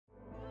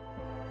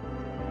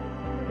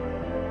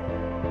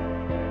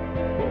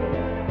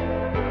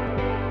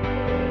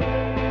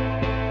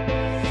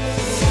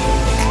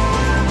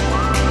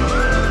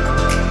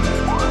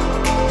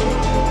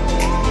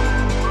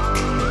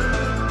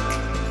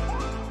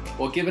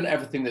Well, given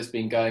everything that's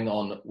been going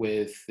on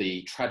with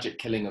the tragic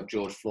killing of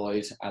George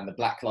Floyd and the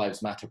Black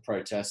Lives Matter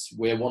protests,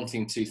 we're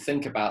wanting to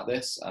think about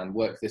this and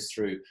work this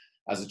through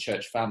as a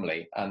church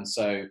family. And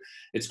so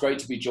it's great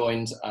to be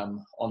joined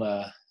on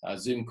a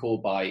Zoom call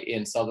by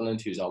Ian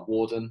Sutherland, who's our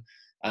warden.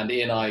 And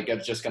Ian and I are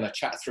just going to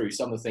chat through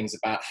some of the things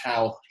about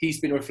how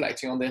he's been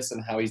reflecting on this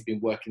and how he's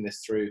been working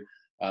this through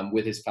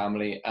with his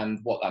family and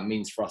what that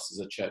means for us as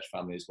a church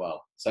family as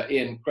well. So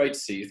Ian, great to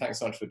see you. Thanks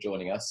so much for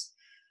joining us.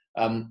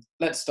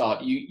 Let's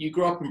start. You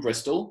grew up in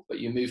Bristol, but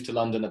you moved to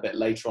London a bit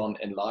later on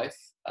in life.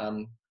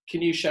 Can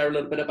you share a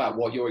little bit about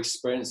what your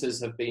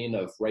experiences have been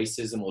of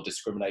racism or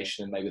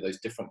discrimination in maybe those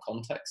different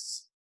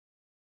contexts?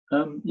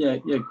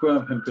 Grew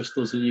up in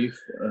Bristol as a youth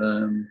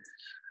in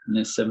the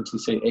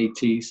 70s,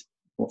 80s.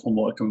 Well, from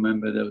what I can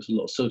remember, there was a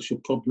lot of social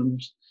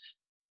problems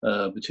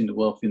between the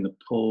wealthy and the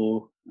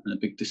poor, and a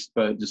big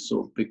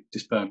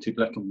disparity,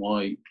 black and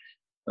white.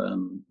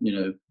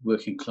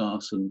 Working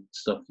class and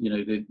stuff,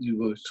 you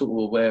were sort of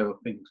aware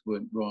of things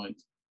weren't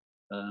right.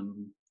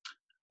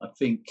 I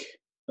think,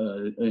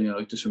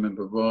 I just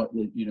remember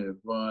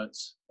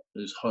riots,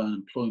 there's high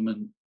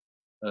unemployment.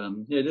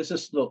 There's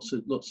just lots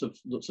of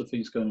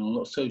things going on, a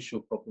lot of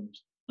social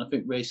problems. I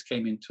think race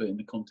came into it in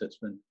the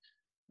context when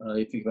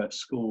you think about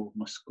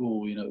my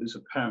school, it was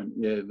apparent,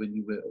 when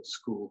you were at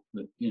school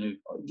that, I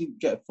didn't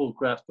get a full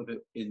grasp of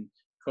it in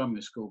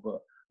primary school, but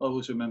I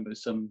always remember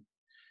some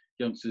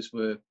youngsters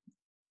were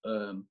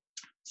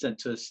sent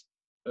to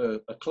a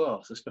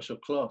special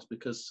class,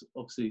 because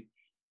obviously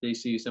they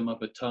used to use their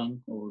mother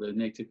tongue or their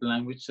native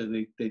language, so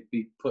they'd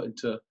be put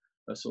into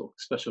a sort of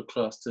special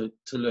class to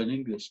learn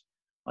English.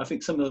 I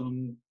think some of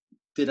them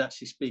did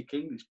actually speak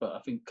English, but I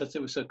think because they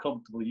were so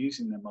comfortable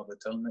using their mother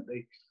tongue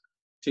that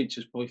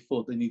teachers probably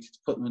thought they needed to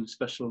put them in a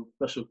special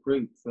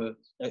group for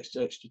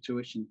extra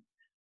tuition.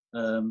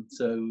 But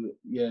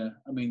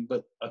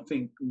I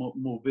think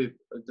more vivid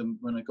than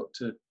when I got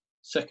to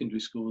secondary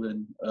school,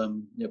 then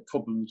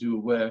problems you were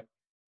aware,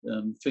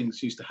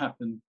 things used to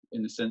happen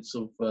in the sense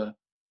of I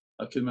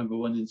can remember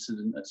one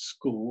incident at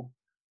school.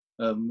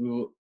 We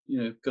were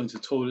going to the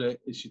toilet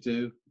as you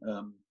do,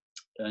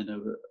 and there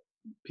were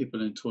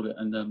people in the toilet,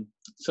 and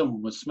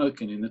someone was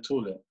smoking in the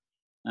toilet,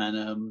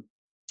 and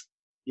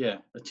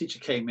a teacher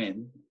came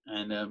in,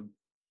 and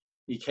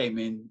he came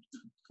in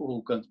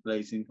full guns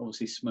blazing,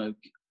 obviously smoke,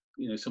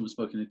 someone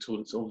smoking in the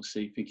toilets,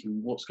 obviously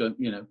thinking what's going,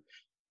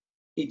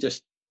 he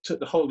just took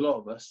the whole lot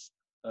of us,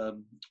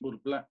 all the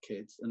black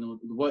kids, and all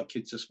the white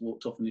kids just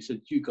walked off, and he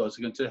said, "You guys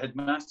are going to the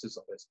headmaster's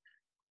office."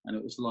 And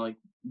it was like,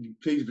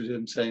 pleased with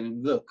him,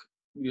 saying, "Look,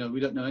 we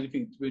don't know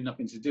anything, we have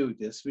nothing to do with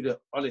this. I didn't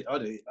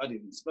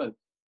even smoke."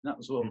 And that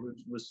was what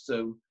was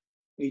so.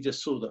 He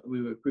just saw that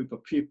we were a group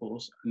of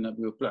pupils and that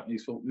we were black. And he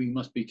thought we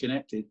must be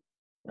connected,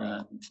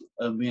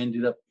 and we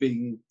ended up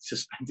being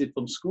suspended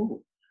from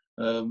school.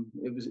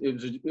 It was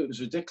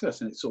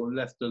ridiculous, and it sort of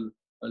left a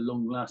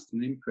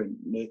long-lasting imprint.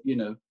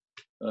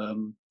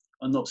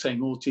 I'm not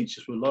saying all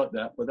teachers were like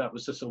that, but that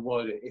was just a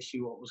wider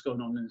issue, what was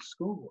going on in the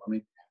school. I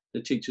mean,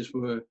 the teachers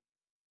were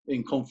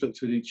in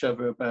conflict with each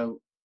other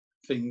about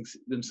things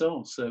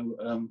themselves. So,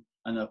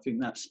 and I think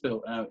that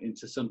spilt out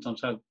into sometimes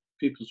how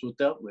pupils were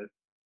dealt with.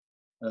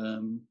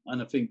 And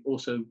I think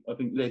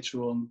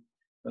later on,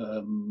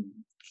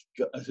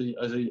 as a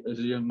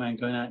young man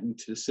going out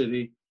into the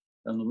city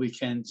on the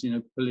weekends,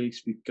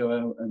 police, we'd go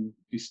out and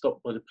be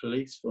stopped by the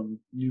police on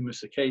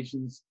numerous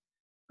occasions.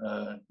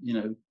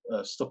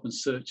 Stop and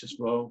search as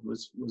well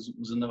was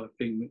another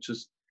thing which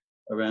was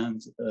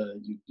around.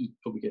 You'd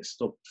probably get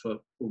stopped for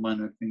all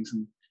manner of things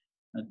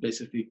and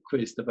basically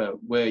quizzed about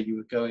where you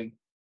were going,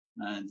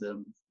 and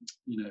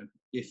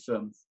if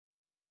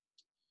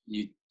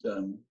you'd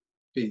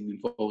been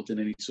involved in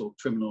any sort of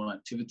criminal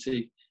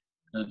activity.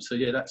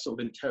 That sort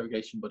of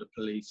interrogation by the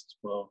police as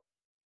well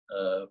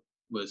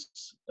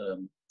was a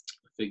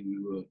thing we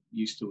were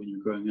used to when you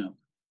were growing up.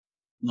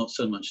 Not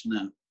so much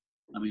now.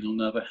 I mean, on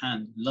the other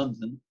hand,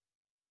 London,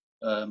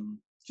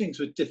 things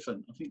were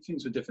different. I think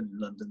things were different in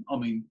London. I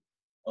mean,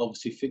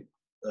 obviously,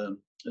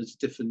 as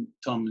different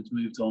time has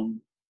moved on.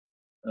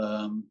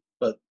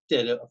 But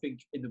I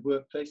think in the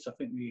workplace, I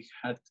think we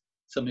had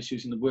some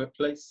issues in the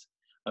workplace.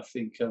 I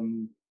think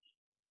sometimes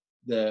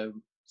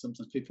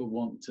people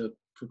want to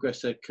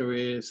progress their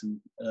careers,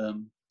 and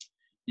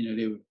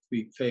they would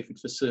be favoured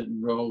for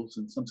certain roles.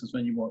 And sometimes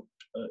when you want,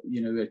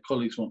 their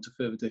colleagues want to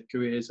further their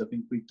careers, I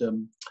think we'd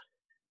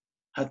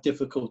had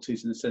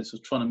difficulties in the sense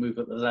of trying to move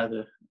up the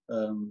ladder,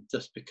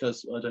 just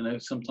because, I don't know,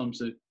 sometimes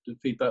the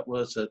feedback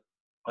was that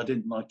I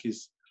didn't like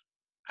his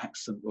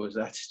accent or his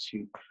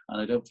attitude,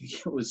 and I don't think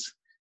it was,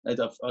 I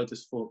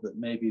just thought that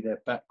maybe their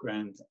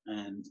background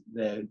and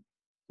their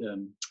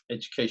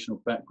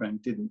educational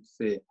background didn't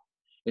fit.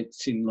 It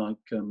seemed like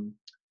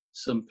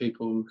some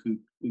people who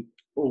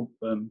all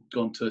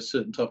gone to a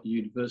certain type of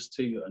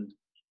university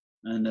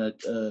and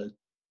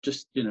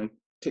just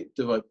ticked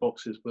the right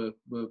boxes were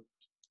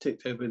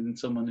ticked over than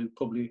someone who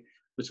probably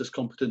was just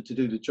competent to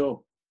do the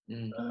job.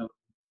 I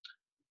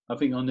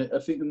think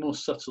the more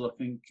subtle,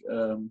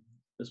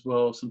 as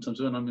well,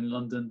 sometimes when I'm in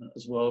London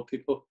as well,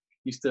 people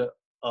used to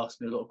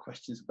asked me a lot of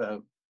questions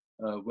about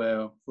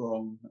where I'm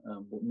from,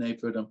 what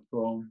neighbourhood I'm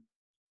from.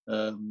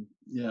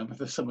 Yeah, I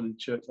remember someone in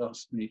church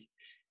asked me,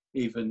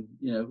 even,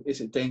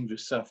 is it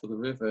dangerous south of the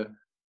river?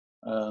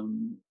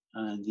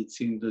 And it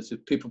seemed as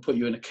if people put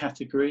you in a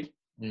category.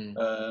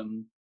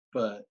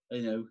 But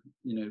do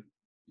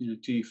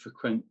you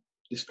frequent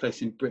this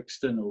place in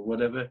Brixton or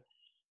whatever?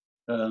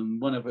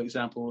 One other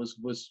example was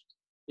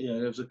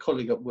there was a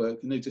colleague at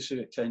work, no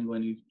disrespect to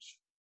anyone who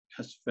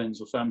has friends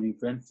or family in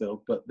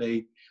Grenfell, but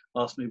they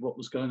asked me what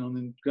was going on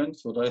in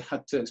Grenfell. I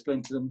had to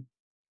explain to them,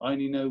 I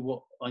only know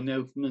what I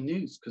know from the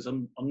news, because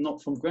I'm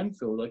not from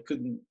Grenfell. I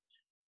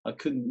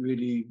couldn't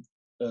really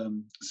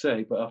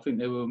say, but I think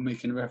they were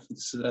making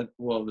reference to that.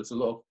 Well, there's a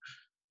lot of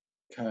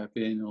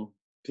Caribbean or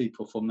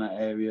people from that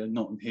area,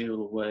 Notting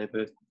Hill or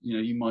wherever,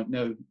 you might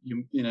know,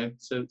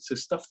 so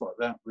stuff like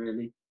that,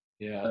 really.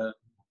 Yeah.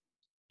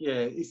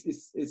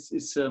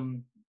 It's the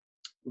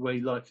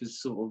way life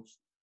is sort of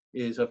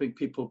is. I think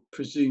people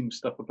presume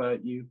stuff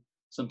about you.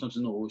 Sometimes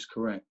they're not always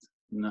correct,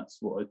 and that's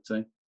what I'd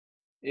say.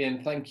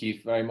 Ian, thank you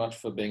very much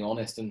for being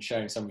honest and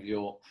sharing some of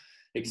your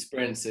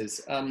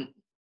experiences.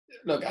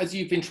 Look, as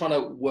you've been trying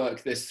to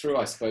work this through,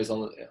 I suppose,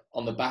 on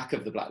the back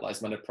of the Black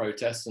Lives Matter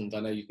protests, and I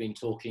know you've been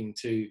talking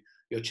to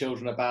your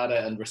children about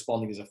it and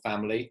responding as a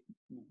family,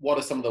 what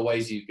are some of the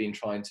ways you've been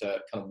trying to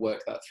kind of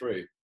work that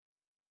through?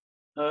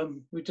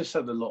 We just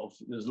had there's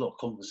a lot of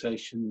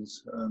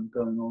conversations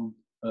going on.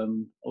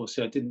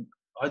 Obviously,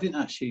 I didn't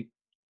actually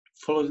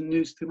follow the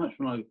news too much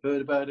when I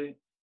heard about it.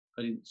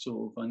 I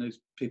know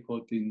people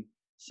have been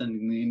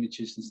sending the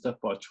images and stuff,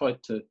 but I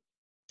tried to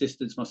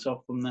distance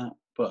myself from that.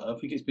 But I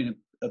think it's been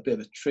a bit of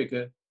a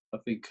trigger, I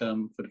think,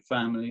 for the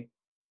family.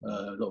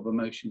 A lot of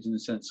emotions in the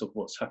sense of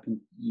what's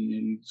happened.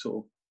 You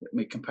sort of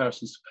make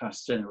comparisons to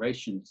past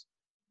generations.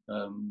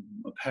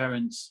 My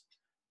parents,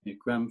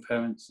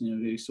 grandparents,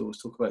 they sort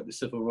of talk about the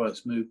civil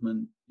rights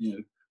movement,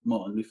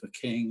 Martin Luther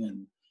King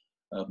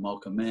and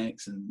Malcolm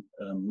X and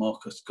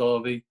Marcus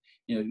Garvey.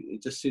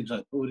 It just seems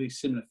like all these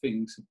similar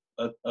things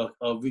are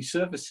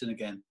resurfacing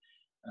again.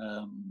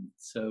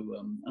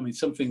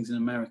 Some things in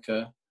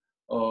America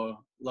are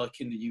like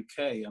in the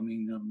UK.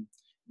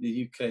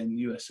 The UK and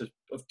the US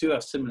do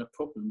have similar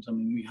problems.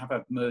 We have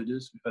had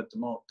murders. We've had the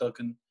Mark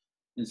Duggan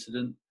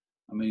incident.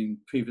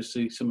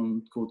 Previously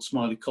someone called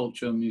Smiley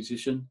Culture, a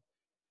musician,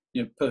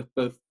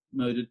 both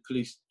murdered,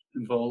 police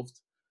involved.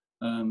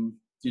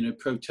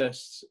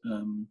 Protests.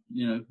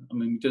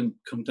 We don't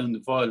condone the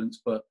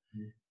violence, but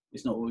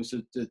it's not always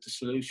the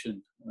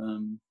solution.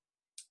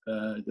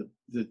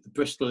 The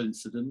Bristol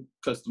incident,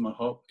 close to my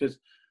heart, because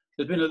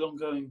there's been an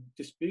ongoing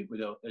dispute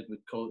with Edward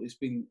Cole.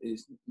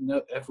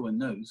 Everyone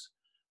knows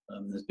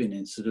there's been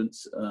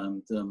incidents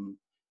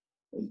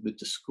with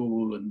the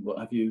school and what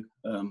have you.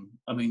 A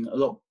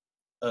lot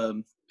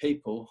of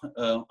people,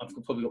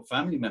 I've probably got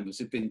family members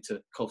who've been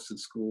to Colston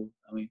School.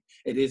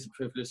 It is a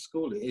privileged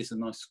school. It is a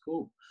nice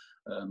school.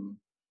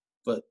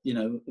 But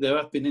there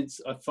have been.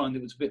 I find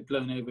it was a bit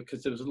blown over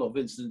because there was a lot of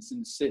incidents in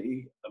the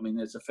city.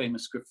 There's a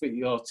famous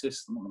graffiti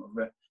artist. I'm not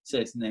going to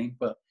say his name,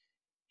 but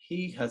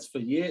he has for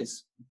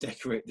years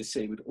decorated the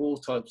city with all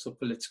types of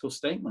political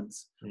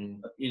statements.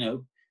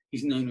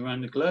 He's known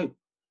around the globe.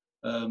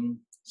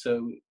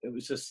 So it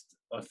was just.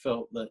 I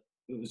felt that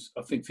it was.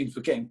 I think things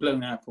were getting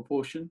blown out of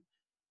proportion.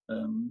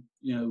 A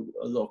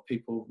lot of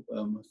people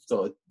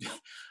started,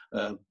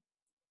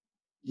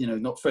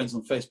 not friends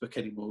on Facebook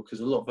anymore because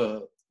a lot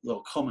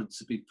of comments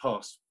have been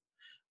passed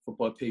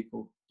by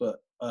people. But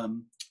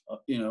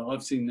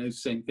I've seen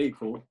those same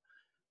people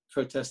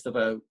protest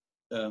about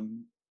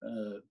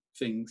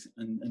things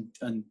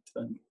and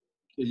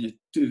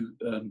do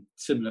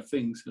similar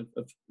things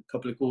of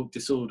public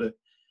disorder.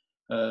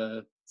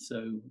 It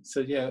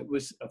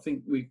was. I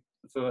think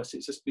for us,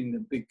 it's just been a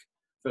big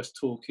for us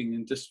talking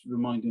and just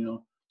reminding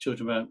our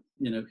children about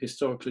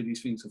historically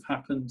these things have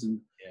happened and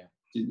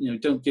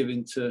don't give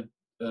in to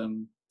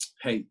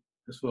hate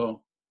as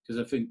well, because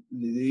I think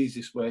the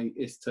easiest way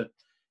is to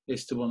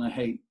want to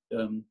hate,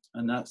 and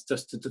that's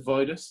just to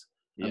divide us.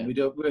 And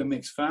we're a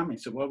mixed family,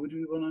 so why would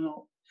we want to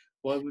not?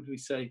 Why would we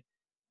say?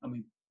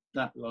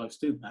 That lives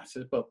do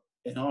matter, but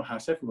in our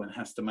house everyone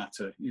has to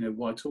matter.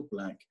 Why talk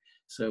black?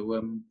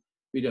 So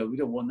we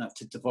don't want that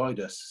to divide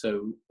us.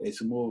 So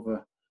it's more of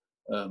a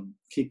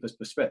keep us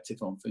perspective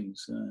on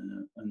things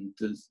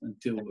and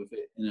deal with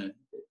it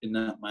in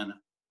that manner.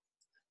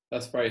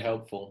 That's very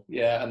helpful.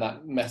 Yeah, and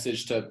that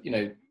message to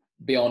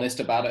be honest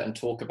about it and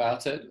talk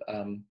about it,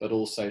 but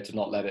also to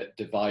not let it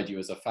divide you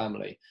as a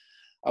family.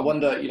 I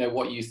wonder,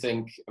 what you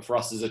think for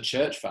us as a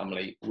church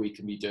family we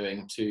can be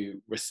doing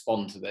to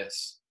respond to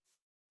this.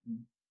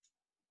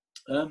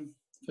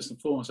 First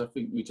and foremost, I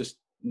think we just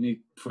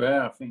need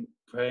prayer. I think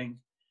praying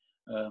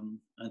and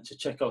to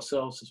check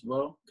ourselves as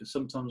well, because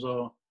sometimes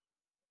our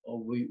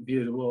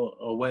view,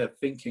 our way of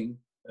thinking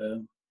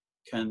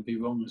can be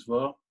wrong as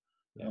well.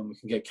 We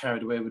can get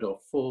carried away with our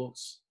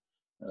thoughts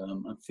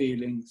and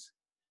feelings.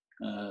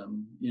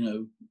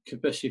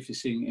 Especially if you're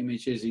seeing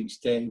images each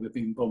day, we're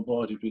being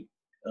bombarded with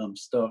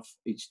stuff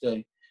each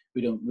day.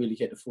 We don't really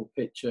get the full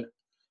picture.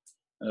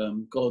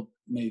 God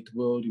made the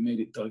world, he made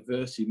it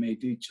diverse, he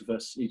made each of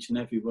us, each and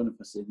every one of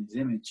us in his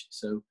image.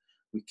 So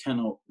we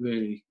cannot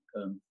really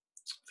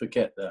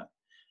forget that.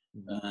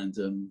 And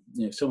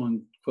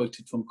someone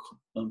quoted from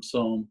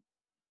Psalm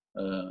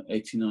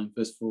 89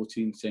 verse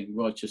 14 saying,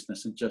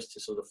 righteousness and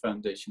justice are the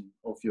foundation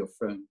of your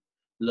throne.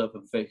 Love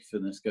and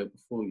faithfulness go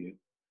before you.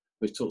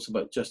 Which talks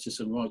about justice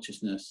and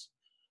righteousness,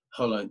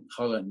 highlighting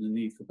the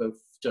need for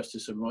both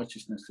justice and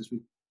righteousness, because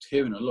we're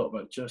hearing a lot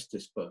about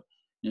justice, but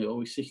are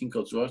we seeking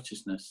God's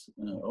righteousness?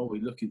 Are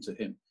we looking to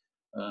him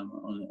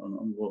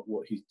on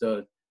what he's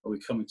done? Are we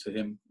coming to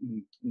him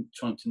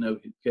trying to know,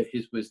 get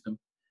his wisdom,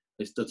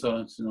 his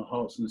desires in our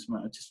hearts in this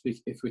matter, to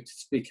speak, if we're to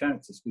speak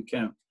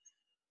out,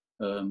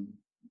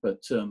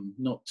 but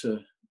not to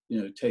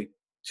take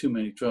too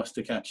many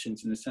drastic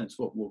actions, in a sense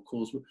what will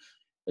cause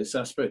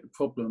exacerbate the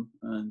problem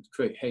and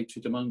create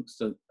hatred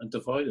amongst and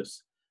divide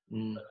us.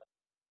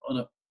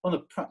 On a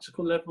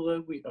practical level,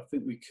 though, I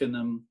think we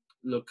can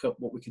look up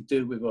what we can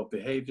do with our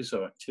behaviours,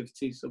 our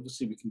activities.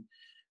 Obviously, we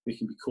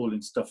can be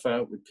calling stuff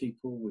out with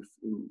people, with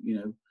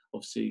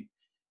obviously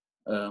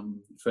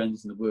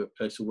friends in the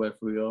workplace or wherever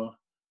we are,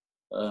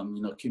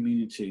 in our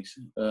communities.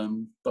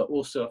 But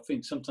also, I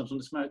think sometimes on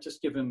this matter,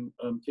 just giving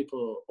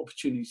people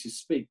opportunities to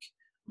speak.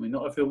 I mean,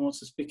 not everyone wants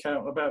to speak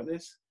out about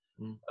this,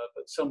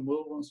 but some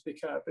will want to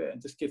speak out a bit,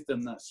 and just give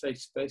them that safe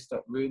space,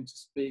 that room to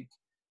speak.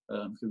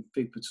 For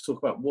people to talk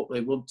about what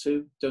they want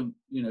to. Don't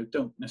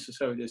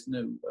necessarily, there's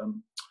no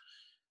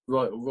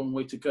right or wrong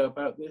way to go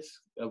about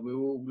this. We're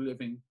all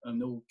living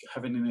and all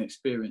having an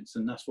experience,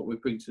 and that's what we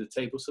bring to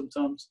the table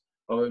sometimes,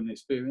 our own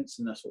experience,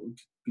 and that's what we could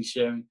be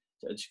sharing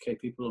to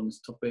educate people on this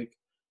topic,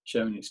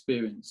 sharing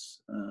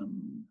experience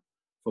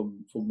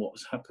from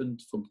what's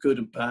happened, from good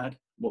and bad,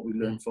 what we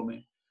learned from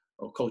it,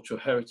 our cultural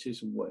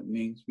heritage and what it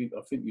means.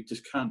 I think we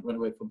just can't run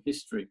away from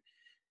history.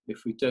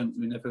 If we don't,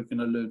 we're never going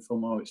to learn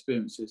from our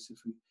experiences. If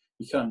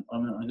we can't, I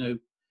mean, I know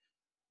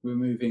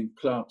removing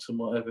plaques and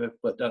whatever,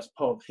 but that's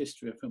part of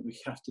history. I think we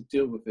have to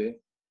deal with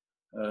it,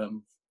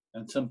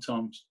 and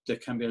sometimes there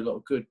can be a lot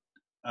of good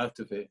out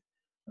of it,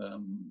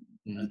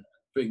 and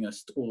bring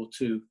us all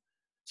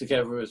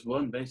together as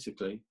one,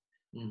 basically.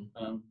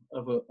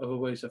 Other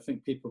ways I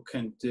think people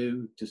can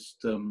do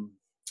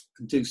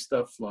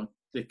stuff like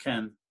they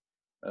can.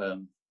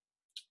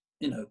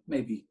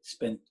 Maybe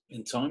spend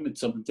time with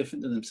someone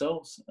different than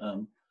themselves,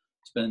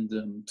 spend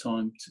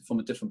time from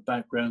a different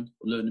background,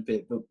 learn a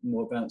bit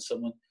more about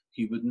someone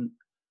you wouldn't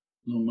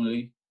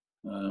normally.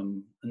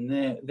 And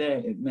there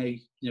it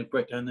may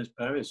break down those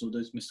barriers or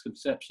those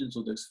misconceptions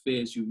or those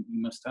fears you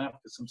must have.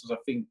 Because sometimes I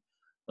think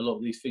a lot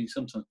of these things,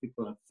 sometimes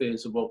people have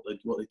fears of what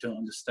they don't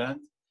understand.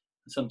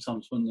 And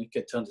sometimes when they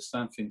get to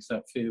understand things,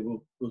 that fear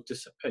will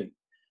dissipate.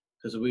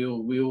 Because we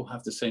all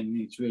have the same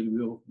needs, really.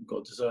 We all got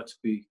a desire to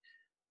be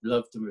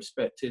loved and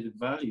respected and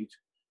valued.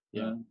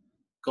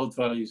 God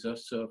values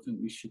us, so I think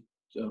we should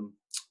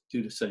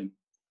do the same.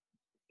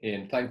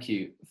 Ian, thank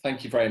you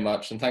very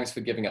much, and thanks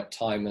for giving up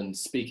time and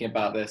speaking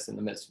about this in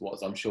the midst of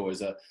what I'm sure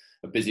is a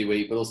busy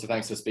week, but also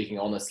thanks for speaking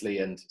honestly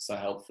and so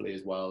helpfully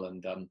as well.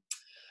 And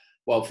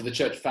well, for the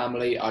church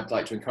family, I'd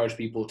like to encourage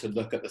people to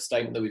look at the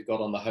statement that we've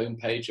got on the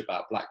homepage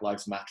about Black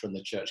Lives Matter, and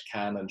the church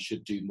can and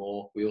should do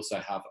more. We also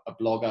have a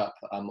blog up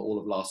all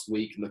of last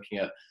week looking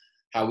at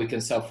how we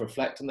can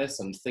self-reflect on this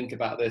and think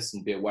about this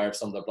and be aware of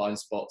some of the blind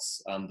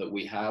spots that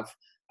we have.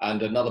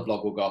 And another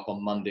blog will go up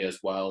on Monday as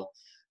well,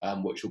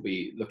 which will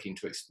be looking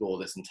to explore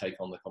this and take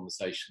on the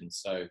conversation.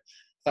 So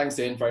thanks,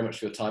 Ian, very much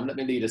for your time. Let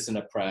me lead us in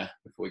a prayer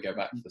before we go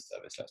back to the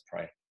service. Let's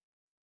pray.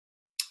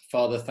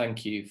 Father,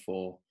 thank you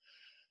for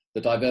the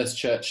diverse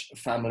church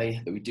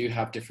family, that we do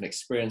have different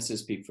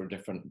experiences, people from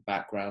different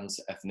backgrounds,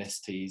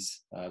 ethnicities,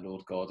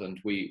 Lord God, and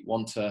we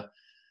want to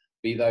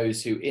be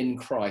those who in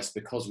Christ,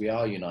 because we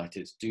are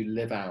united, do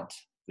live out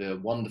the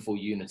wonderful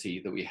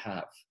unity that we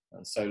have.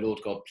 And so, Lord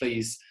God,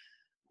 please,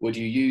 would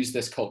you use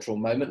this cultural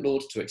moment,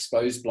 Lord, to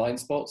expose blind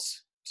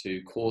spots,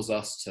 to cause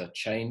us to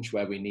change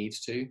where we need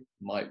to?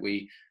 Might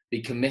we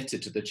be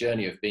committed to the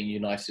journey of being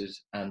united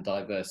and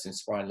diverse,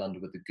 inspiring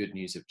London with the good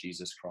news of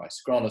Jesus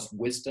Christ. Grant us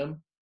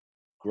wisdom,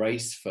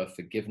 grace for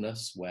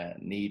forgiveness where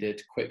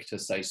needed, quick to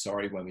say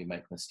sorry when we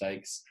make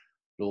mistakes,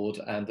 Lord,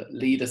 and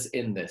lead us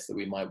in this, that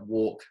we might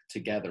walk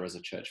together as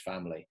a church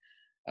family.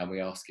 And we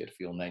ask it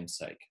for your name's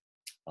sake.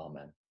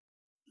 Amen.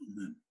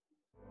 Amen.